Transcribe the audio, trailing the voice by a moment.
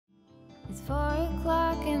It's 4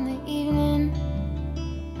 o'clock in the evening.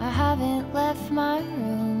 I haven't left my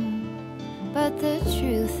room. But the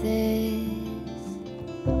truth is,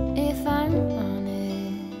 if I'm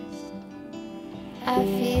honest, I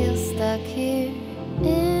feel stuck here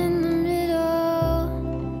in the middle.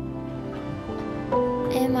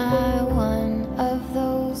 Am I one of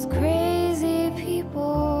those crazy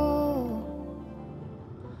people?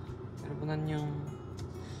 여러분 안녕.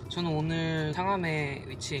 저는 오늘 상암에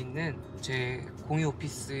위치해 있는 제 공유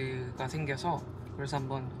오피스가 생겨서 그래서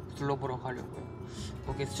한번 둘러보러 가려고요.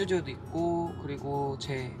 거기에 스튜디오도 있고 그리고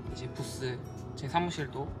제 이제 부스, 제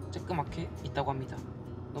사무실도 쬐끄맣게 있다고 합니다.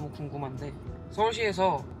 너무 궁금한데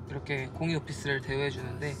서울시에서 이렇게 공유 오피스를 대여해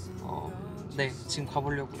주는데 네, 지금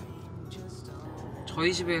가보려고요.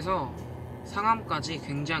 저희 집에서 상암까지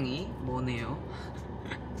굉장히 머네요.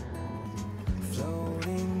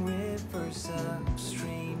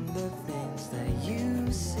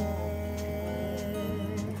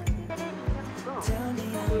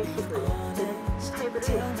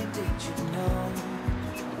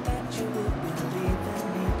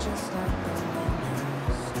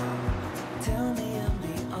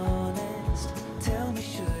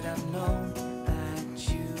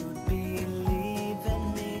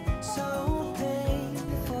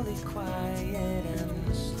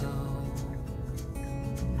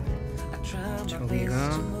 저기가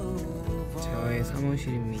저의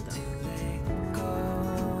사무실입니다.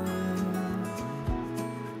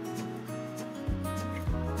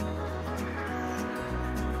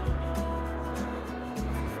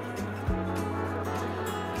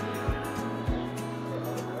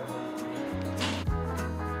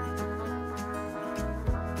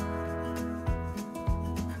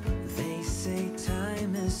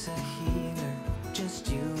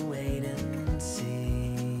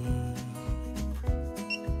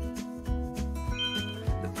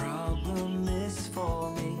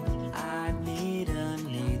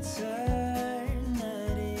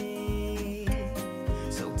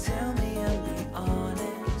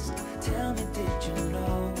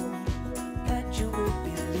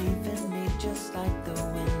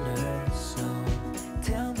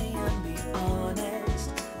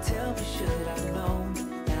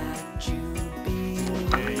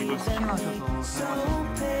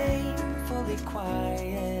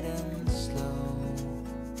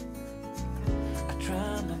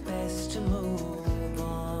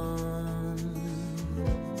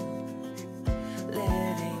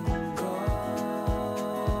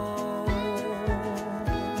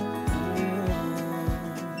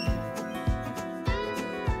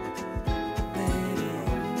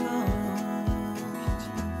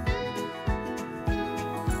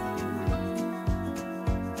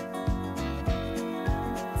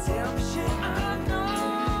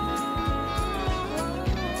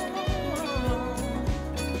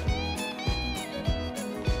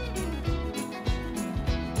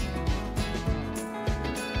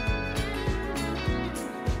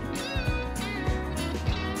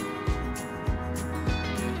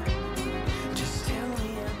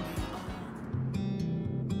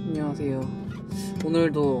 안녕하세요.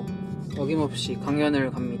 오늘도 어김없이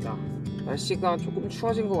강연을 갑니다. 날씨가 조금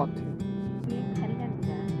추워진 것 같아요.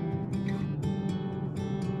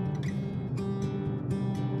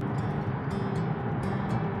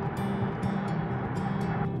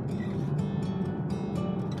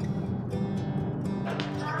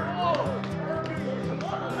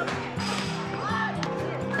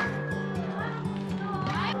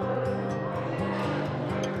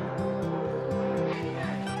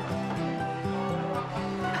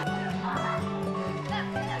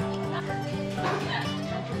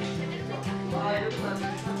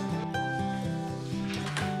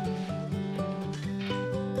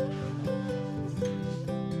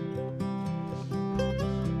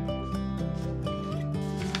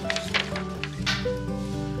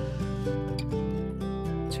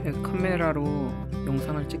 제 카메라로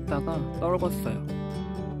영상을 찍다가 떨궜어요.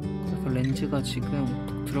 그래서 렌즈가 지금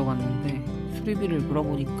톡 들어갔는데 수리비를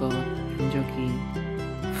물어보니까 견적이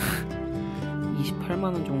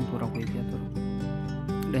 28만원 정도라고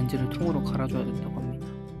얘기하더라고요. 렌즈를 통으로 갈아줘야 된다고 합니다.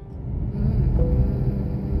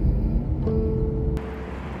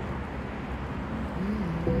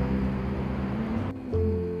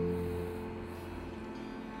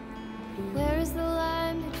 Where's the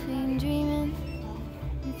line between dreaming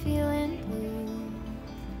and feeling blue?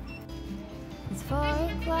 It's 4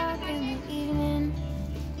 o'clock in the evening.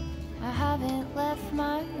 I haven't left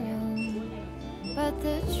my room. But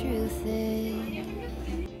the truth is,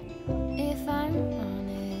 if I'm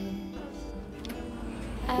honest,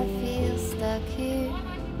 I feel stuck here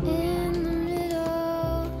in the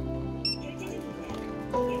middle.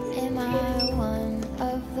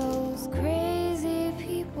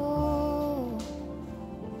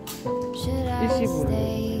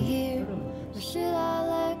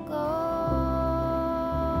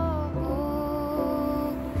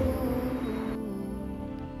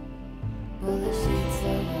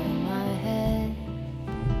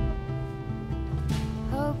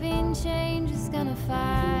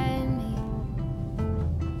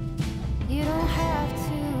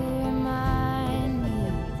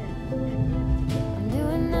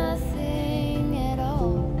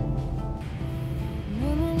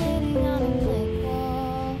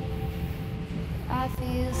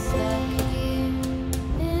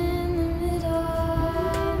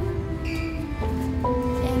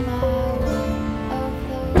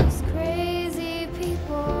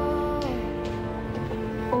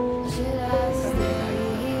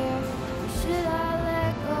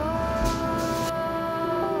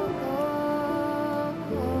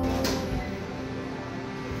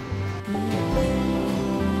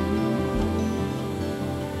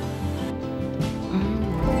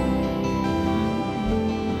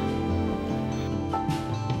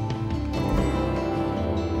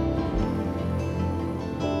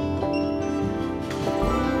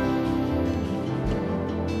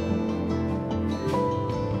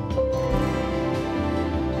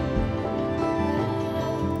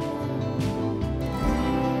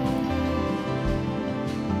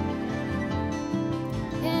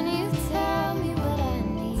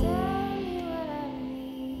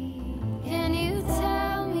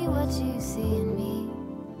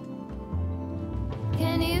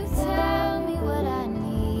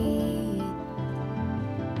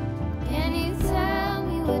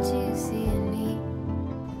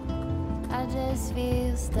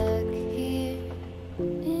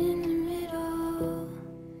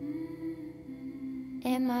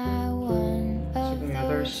 지금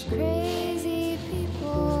 8시.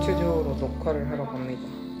 스튜디오로 녹화를 하러 갑니다.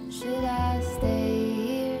 Should I stay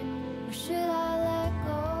here or should I let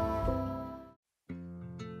go?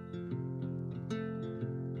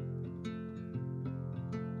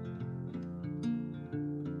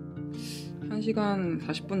 1시간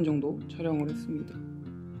 40분 정도 촬영을 했습니다.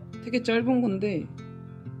 되게 짧은 건데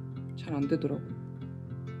잘 안 되더라고요.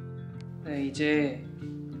 네, 이제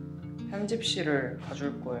편집실을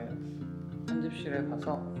가줄 거예요. 편집실에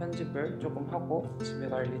가서 편집을 조금 하고 집에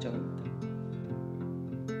갈 예정입니다.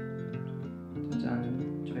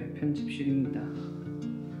 짜잔, 저의 편집실입니다.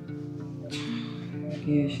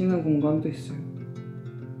 여기에 쉬는 공간도 있어요.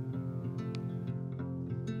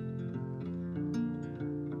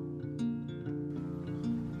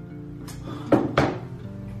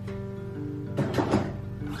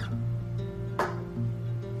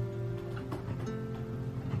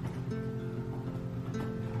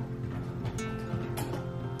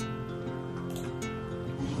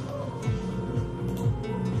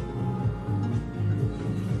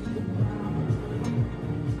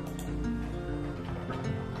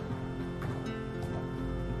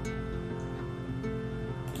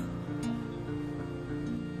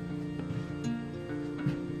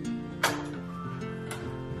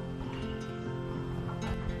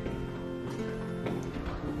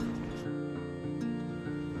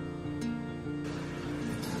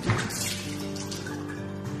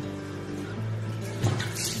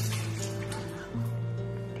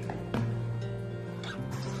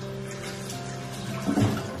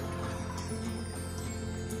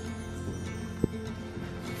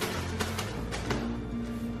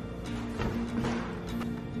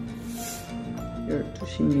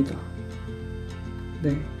 (12시)입니다.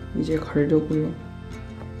 네, 이제 가려고요.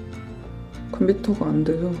 컴퓨터가 안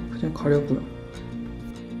돼서 그냥 가려고요.